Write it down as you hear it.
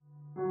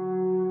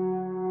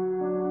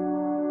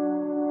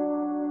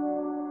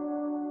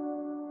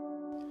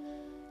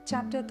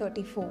Chapter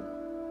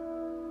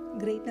 34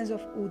 Greatness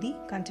of Udi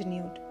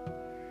continued.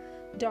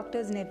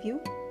 Doctor's nephew,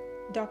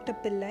 Dr.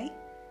 Pillai,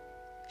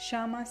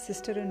 Shama's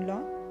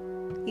sister-in-law,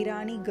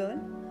 Irani girl,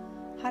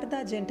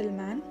 Harda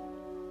gentleman,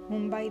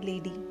 Mumbai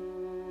lady.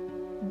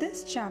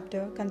 This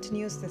chapter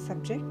continues the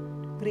subject,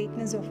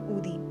 Greatness of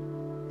Udi,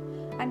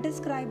 and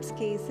describes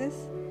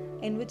cases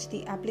in which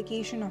the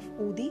application of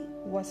Udi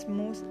was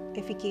most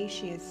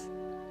efficacious.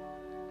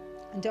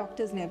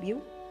 Doctor's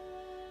nephew.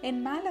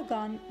 In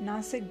Malagan,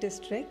 Nasik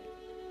district,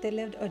 there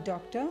lived a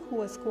doctor who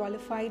was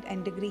qualified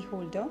and degree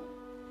holder.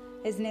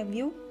 His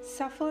nephew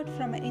suffered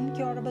from an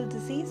incurable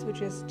disease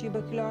which is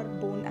tubercular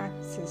bone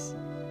abscess.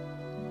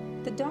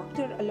 The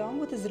doctor, along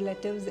with his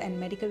relatives and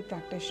medical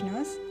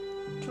practitioners,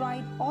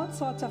 tried all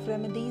sorts of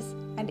remedies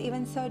and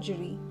even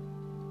surgery.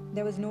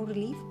 There was no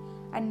relief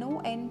and no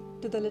end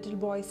to the little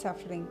boy's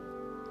suffering.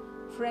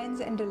 Friends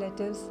and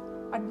relatives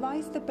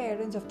advised the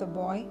parents of the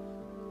boy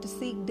to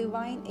seek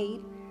divine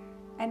aid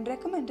and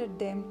recommended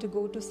them to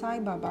go to Sai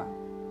Baba,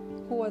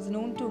 who was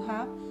known to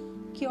have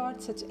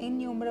cured such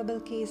innumerable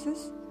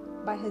cases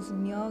by his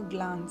mere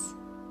glance.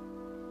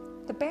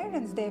 The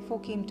parents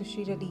therefore came to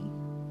Shirdi.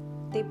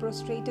 They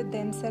prostrated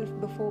themselves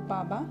before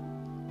Baba,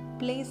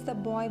 placed the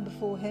boy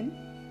before him,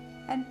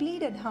 and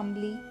pleaded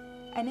humbly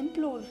and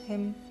implored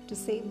him to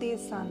save their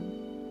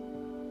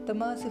son. The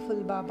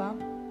merciful Baba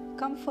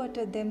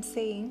comforted them,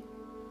 saying,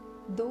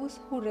 "Those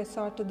who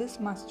resort to this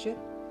masjid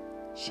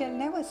shall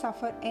never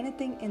suffer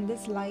anything in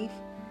this life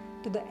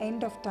to the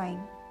end of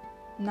time.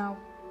 Now,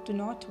 do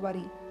not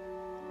worry.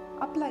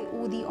 Apply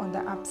Udi on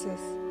the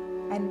abscess,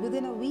 and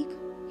within a week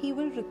he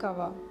will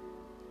recover.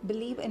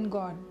 Believe in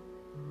God.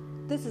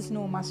 This is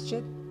no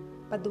masjid,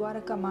 but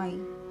Dwaraka Mai.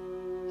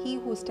 He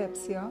who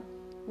steps here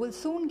will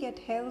soon get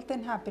health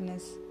and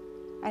happiness,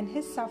 and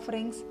his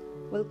sufferings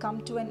will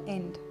come to an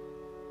end."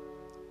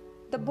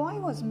 The boy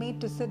was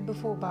made to sit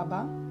before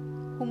Baba,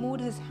 who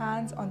moved his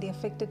hands on the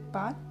affected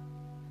part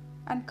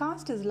and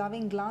cast his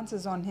loving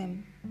glances on him.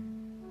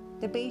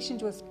 The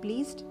patient was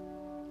pleased,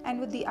 and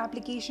with the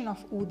application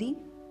of Udi,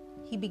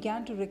 he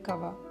began to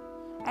recover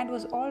and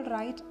was all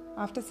right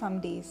after some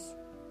days.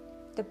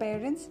 The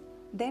parents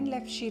then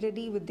left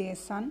Shirdi with their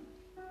son,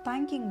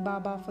 thanking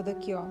Baba for the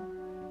cure,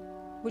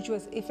 which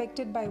was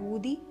effected by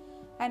Udi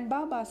and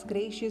Baba's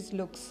gracious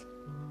looks.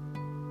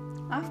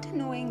 After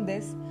knowing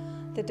this,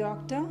 the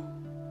doctor,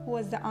 who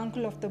was the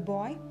uncle of the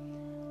boy,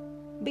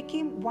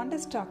 became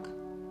wonderstruck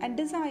and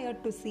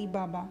desired to see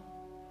Baba.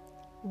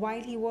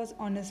 While he was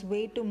on his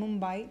way to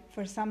Mumbai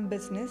for some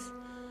business,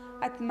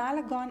 at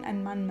Malagan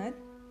and Manmad,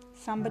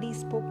 somebody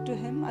spoke to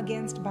him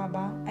against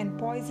Baba and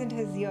poisoned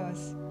his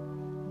ears.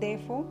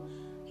 Therefore,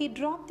 he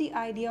dropped the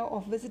idea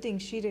of visiting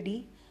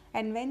Shirdi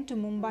and went to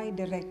Mumbai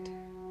direct.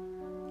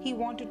 He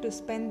wanted to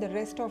spend the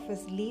rest of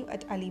his leave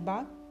at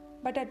Alibag,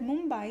 but at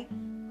Mumbai,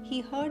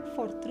 he heard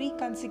for 3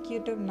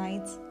 consecutive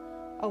nights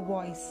a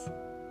voice.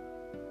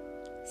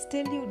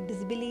 "Still you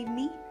disbelieve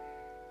me?"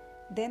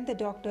 Then the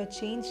doctor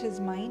changed his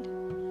mind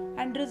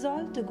and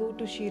resolved to go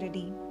to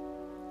Shirdi.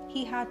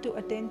 He had to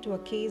attend to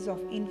a case of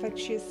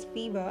infectious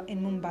fever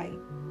in Mumbai,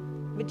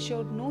 which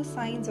showed no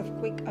signs of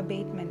quick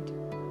abatement.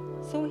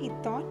 So he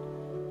thought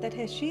that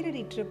his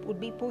Shirdi trip would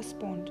be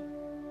postponed.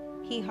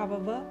 He,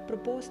 however,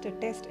 proposed a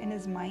test in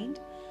his mind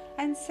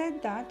and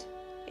said that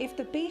if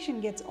the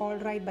patient gets all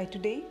right by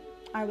today,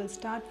 I will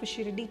start for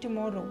Shirdi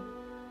tomorrow.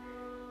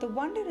 The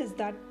wonder is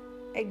that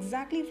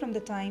exactly from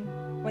the time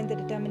when the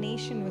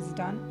determination was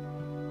done,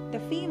 the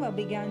fever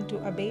began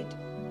to abate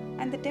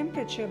and the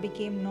temperature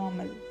became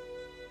normal.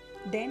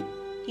 Then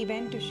he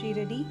went to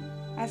Shirdi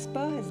as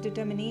per his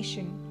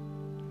determination,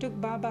 took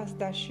Baba's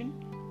darshan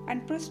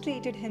and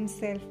prostrated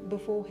himself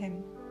before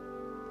him.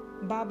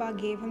 Baba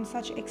gave him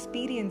such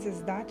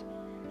experiences that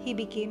he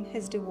became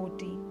his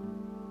devotee.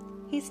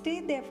 He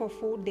stayed there for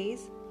 4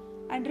 days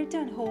and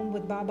returned home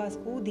with Baba's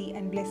Udi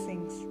and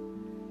blessings.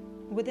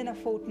 Within a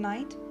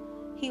fortnight,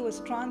 he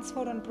was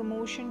transferred on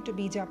promotion to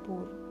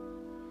Bijapur.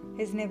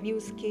 His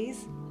nephew's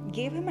case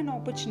gave him an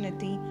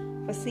opportunity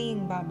for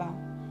seeing Baba,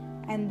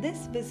 and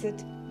this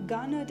visit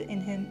garnered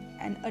in him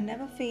a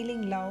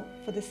never-failing love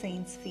for the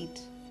saint's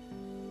feet.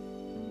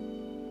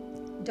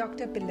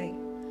 Dr. Pillai.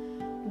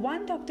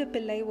 One Dr.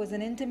 Pillai was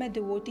an intimate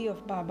devotee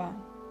of Baba.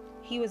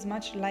 He was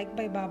much liked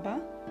by Baba,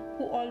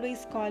 who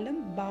always called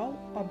him Bao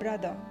or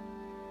brother.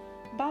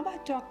 Baba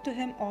talked to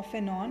him off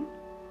and on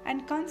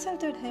and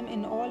consulted him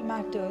in all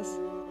matters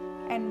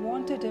and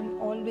wanted him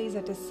always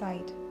at his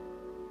side.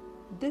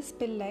 This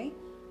Pillai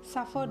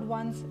suffered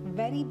once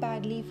very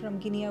badly from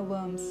guinea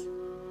worms.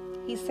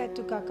 He said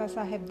to Kaka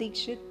Sahib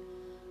Dikshit,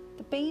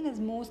 "The pain is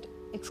most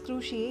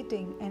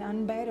excruciating and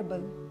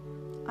unbearable.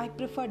 I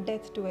prefer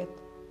death to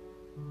it.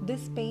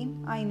 This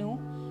pain, I know,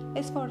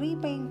 is for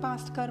repaying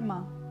past karma,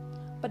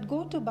 but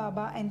go to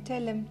Baba and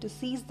tell him to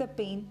cease the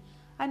pain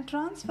and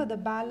transfer the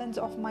balance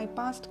of my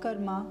past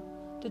karma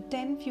to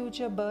 10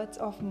 future births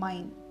of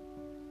mine."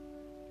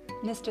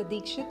 Mr.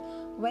 Dikshit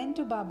went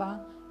to Baba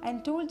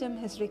and told him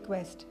his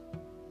request.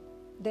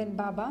 Then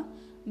Baba,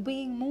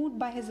 being moved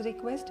by his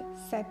request,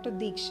 said to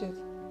Dikshit,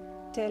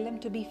 Tell him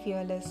to be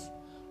fearless.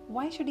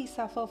 Why should he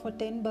suffer for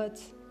 10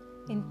 births?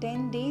 In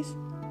 10 days,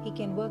 he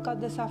can work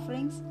out the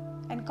sufferings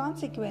and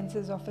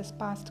consequences of his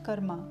past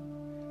karma.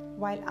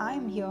 While I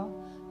am here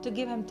to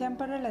give him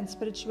temporal and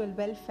spiritual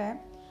welfare,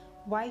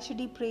 why should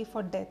he pray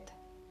for death?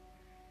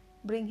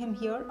 Bring him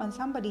here on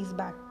somebody's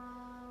back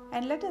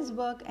and let us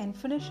work and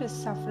finish his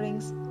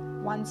sufferings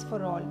once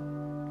for all.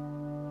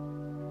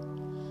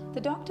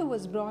 The doctor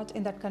was brought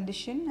in that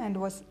condition and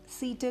was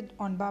seated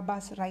on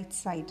Baba's right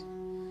side.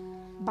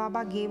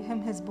 Baba gave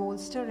him his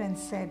bolster and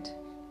said,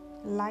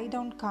 "Lie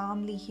down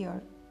calmly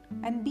here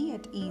and be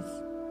at ease.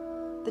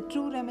 The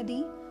true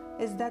remedy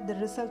is that the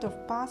result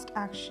of past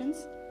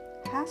actions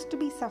has to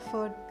be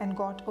suffered and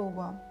got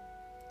over.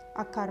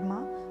 Our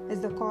karma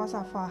is the cause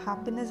of our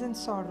happiness and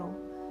sorrow.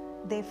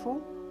 Therefore,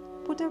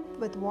 put up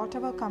with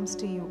whatever comes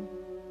to you.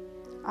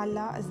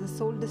 Allah is the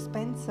sole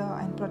dispenser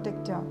and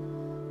protector.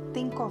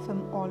 Think of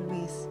Him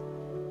always.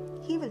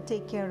 He will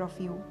take care of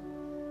you.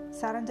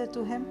 Surrender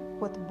to Him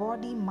with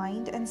body,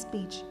 mind and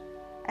speech,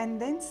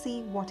 and then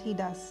see what He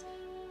does."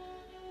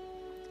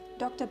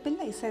 Dr.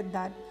 Pillai said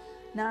that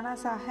Nana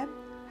Sahib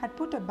had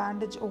put a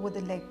bandage over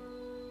the leg,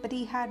 but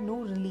he had no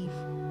relief.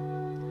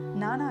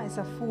 "Nana is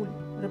a fool,"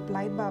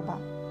 replied Baba.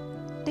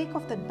 "Take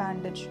off that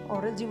bandage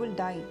or else you will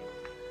die.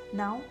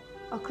 Now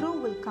a crow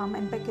will come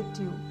and peck at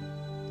you,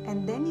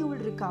 and then you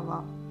will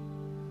recover."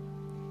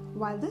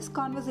 While this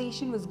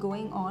conversation was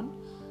going on,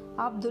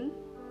 Abdul,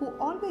 who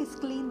always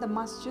cleaned the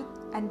masjid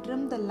and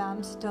trimmed the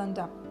lamps, turned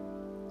up.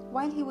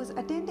 While he was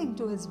attending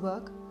to his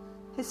work,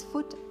 his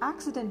foot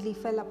accidentally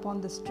fell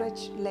upon the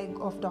stretched leg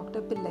of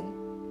Dr. Pillai.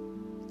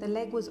 The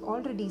leg was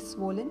already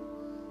swollen,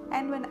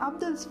 and when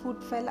Abdul's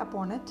foot fell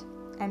upon it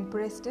and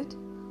pressed it,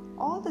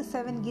 all the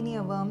 7 guinea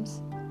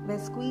worms were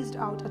squeezed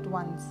out at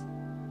once.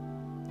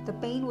 The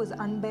pain was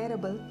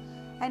unbearable,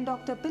 and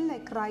Dr.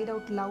 Pillai cried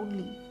out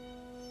loudly.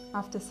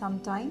 After some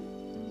time,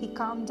 he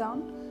calmed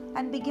down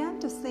and began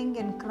to sing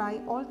and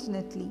cry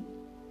alternately.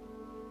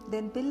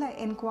 Then Pillai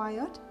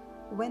inquired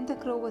when the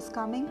crow was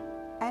coming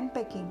and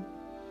pecking.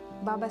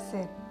 Baba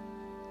said,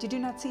 "Did you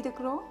not see the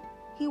crow?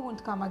 He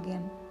won't come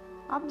again.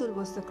 Abdul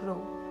was the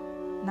crow.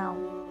 Now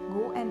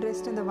go and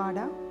rest in the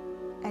Wada,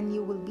 and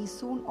you will be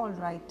soon all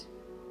right."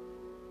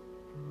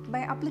 By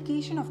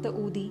application of the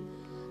Udi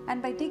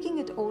and by taking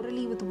it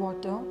orally with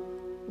water,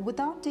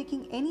 without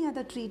taking any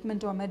other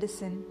treatment or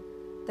medicine,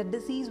 the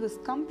disease was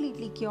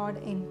completely cured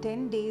in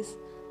 10 days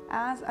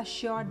as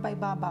assured by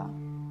Baba.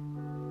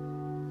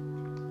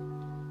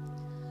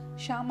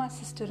 Shama's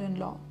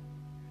sister-in-law.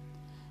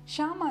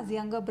 Shama's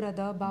younger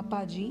brother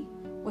Bapaji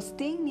was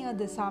staying near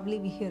the Savli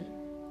Vihir.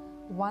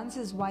 Once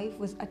his wife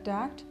was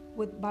attacked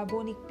with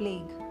bubonic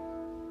plague.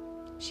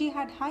 She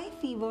had high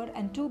fever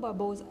and 2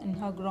 bubbles in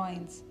her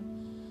groins.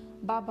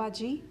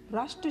 Babaji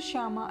rushed to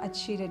Shama at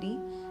Shiradi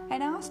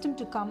and asked him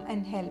to come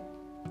and help.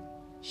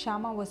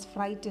 Shama was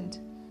frightened,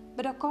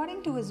 but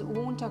according to his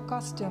wont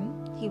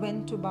custom, he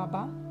went to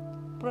Baba,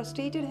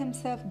 prostrated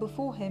himself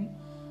before him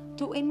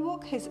to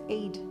invoke his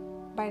aid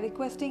by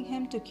requesting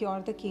him to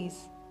cure the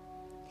case.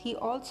 He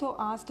also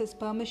asked his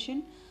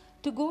permission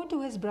to go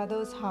to his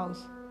brother's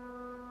house.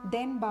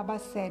 Then Baba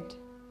said,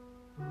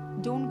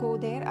 "Don't go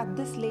there at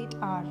this late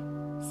hour.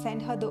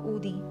 Send her the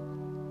Udi.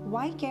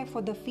 Why care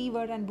for the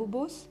fever and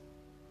bubos?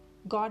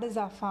 God is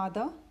our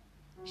Father.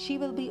 She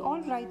will be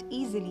all right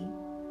easily.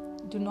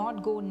 Do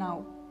not go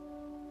now.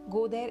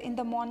 Go there in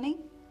the morning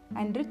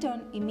and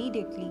return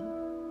immediately."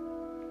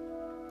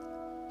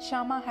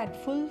 Shama had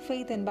full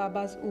faith in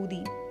Baba's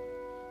Udi.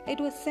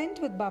 It was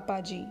sent with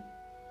Bapaji.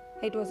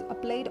 It was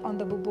applied on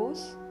the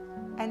bubos,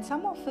 and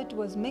some of it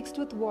was mixed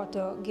with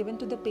water given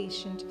to the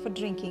patient for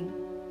drinking.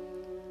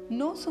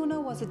 No sooner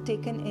was it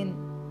taken in,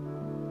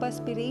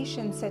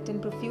 perspiration set in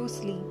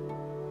profusely.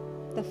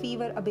 The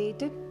fever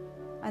abated,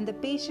 and the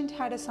patient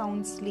had a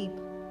sound sleep.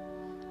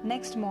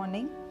 Next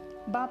morning,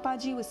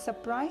 Bapaji was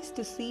surprised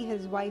to see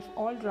his wife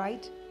all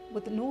right,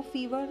 with no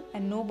fever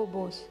and no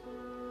bubos.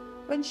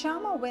 When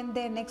Shama went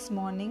there next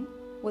morning,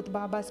 with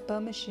Baba's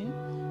permission,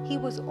 he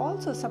was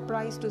also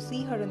surprised to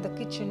see her in the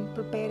kitchen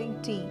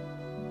preparing tea.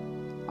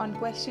 On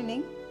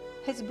questioning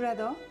his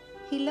brother,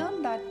 he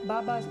learned that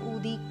Baba's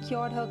Udi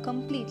cured her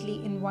completely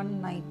in one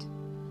night.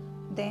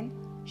 Then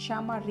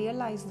Shama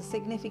realized the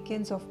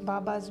significance of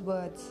Baba's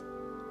words,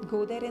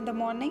 "Go there in the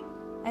morning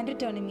and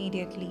return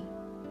immediately."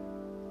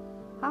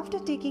 After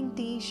taking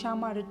tea,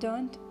 Shama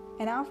returned,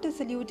 and after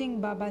saluting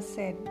Baba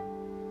said,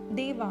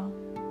 "Deva,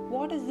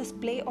 what is this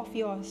play of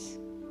yours?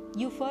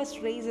 You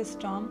first raise a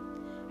storm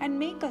and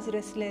make us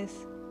restless,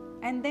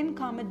 and then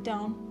calm it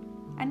down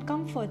and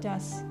comfort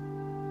us."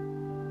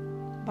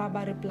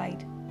 Baba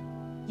replied,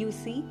 "You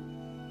see,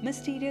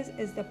 mysterious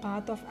is the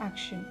path of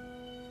action.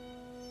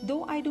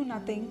 Though I do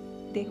nothing,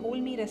 they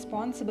hold me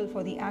responsible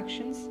for the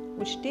actions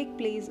which take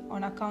place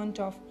on account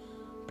of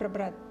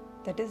Prabrat,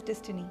 that is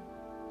destiny.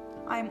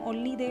 I am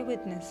only their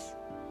witness.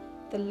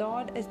 The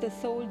Lord is the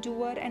sole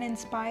doer and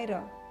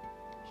inspirer.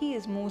 He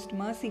is most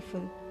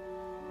merciful.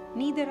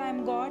 Neither I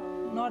am God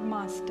nor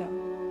master.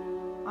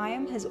 I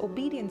am His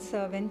obedient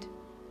servant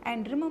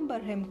and remember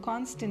Him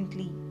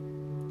constantly.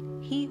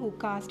 he who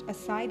casts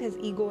aside his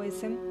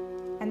egoism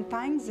and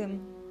thanks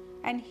him,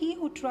 and he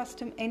who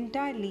trusts him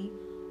entirely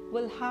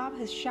will have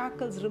his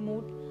shackles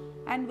removed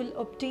and will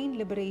obtain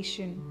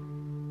liberation.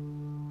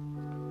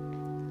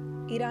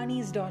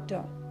 Irani's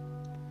daughter.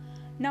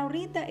 Now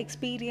read the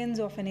experience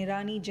of an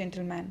Irani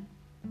gentleman.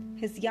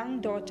 His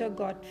young daughter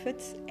got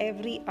fits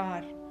every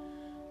hour.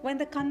 When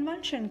the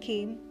convulsion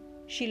came,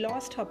 she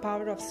lost her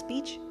power of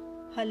speech,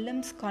 her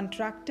limbs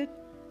contracted,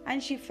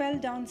 and she fell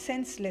down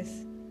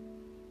senseless.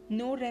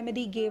 No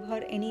remedy gave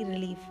her any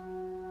relief.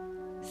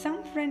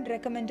 Some friend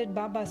recommended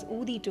Baba's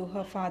Udi to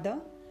her father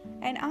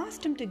and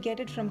asked him to get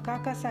it from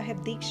Kaka Sahib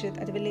Dikshit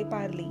at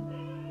Vileparli.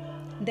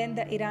 Then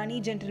the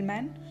Irani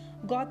gentleman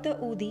got the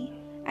Udi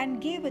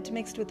and gave it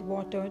mixed with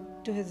water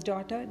to his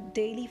daughter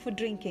daily for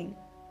drinking.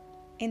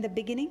 In the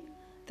beginning,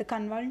 the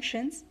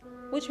convulsions,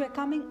 which were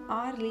coming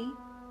hourly,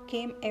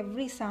 came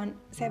every 7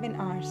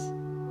 hours,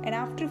 and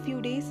after a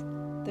few days,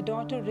 the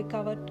daughter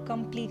recovered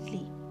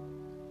completely.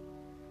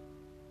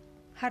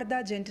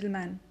 Harda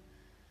gentleman.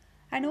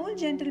 An old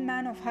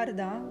gentleman of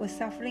Harda was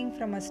suffering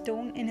from a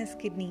stone in his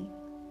kidney.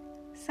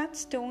 Such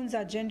stones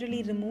are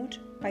generally removed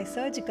by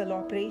surgical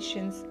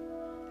operations,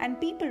 and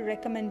people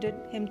recommended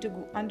him to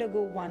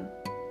undergo one.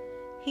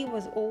 He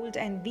was old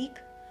and weak,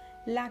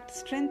 lacked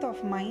strength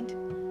of mind,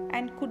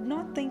 and could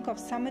not think of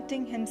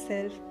submitting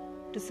himself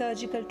to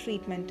surgical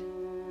treatment.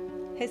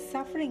 His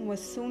suffering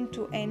was soon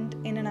to end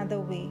in another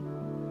way.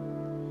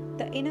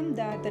 The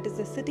Inamdar, that is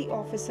the city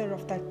officer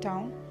of that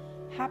town,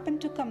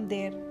 happened to come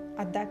there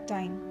at that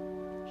time.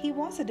 He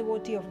was a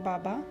devotee of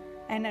Baba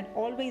and had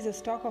always a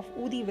stock of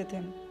Udi with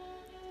him.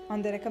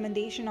 On the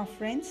recommendation of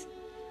friends,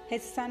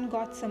 his son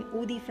got some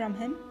Udi from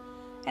him,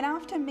 and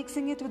after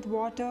mixing it with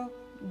water,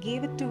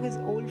 gave it to his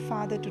old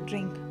father to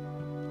drink.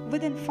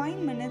 Within 5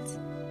 minutes,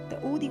 the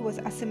Udi was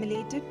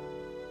assimilated,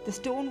 the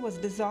stone was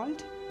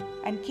dissolved,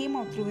 and came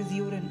out through his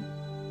urine.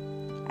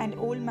 And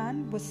old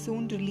man was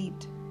soon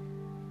relieved.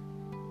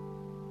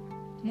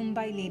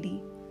 Mumbai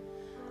lady.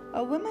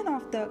 A woman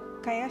of the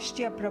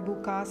Kayastya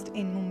Prabhu caste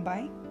in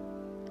Mumbai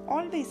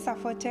always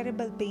suffered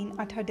terrible pain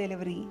at her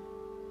delivery.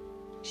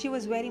 She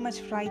was very much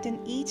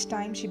frightened each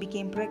time she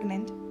became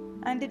pregnant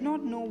and did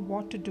not know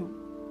what to do.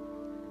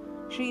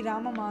 Sri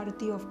Rama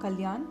Maruti of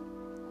Kalyan,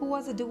 who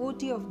was a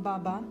devotee of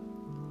Baba,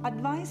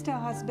 advised her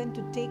husband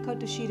to take her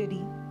to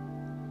Shirdi.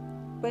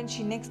 When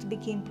she next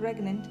became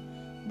pregnant,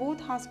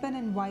 both husband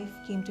and wife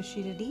came to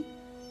Shirdi,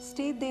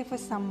 stayed there for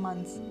some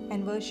months,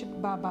 and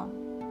worshipped Baba.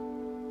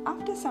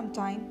 After some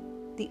time,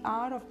 the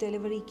hour of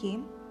delivery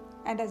came,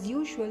 and as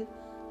usual,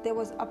 there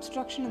was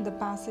obstruction in the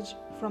passage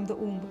from the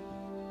womb.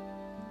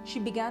 She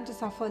began to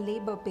suffer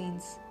labor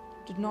pains,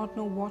 did not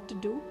know what to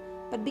do,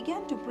 but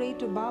began to pray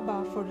to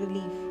Baba for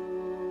relief.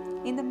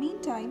 In the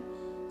meantime,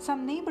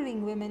 some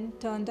neighboring women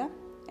turned up,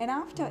 and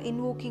after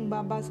invoking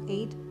Baba's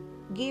aid,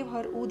 gave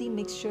her Udi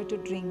mixture to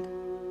drink.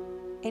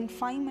 In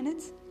 5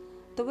 minutes,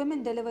 the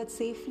women delivered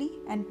safely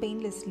and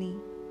painlessly.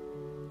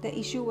 The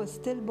issue was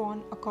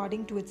stillborn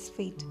according to its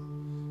fate.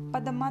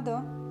 But the mother,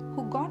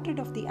 who got rid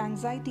of the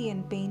anxiety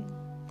and pain,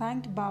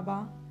 thanked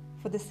Baba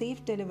for the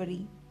safe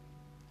delivery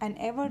and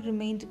ever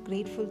remained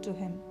grateful to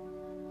him.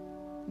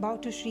 Bow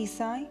to Sri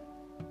Sai,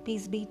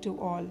 peace be to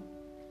all.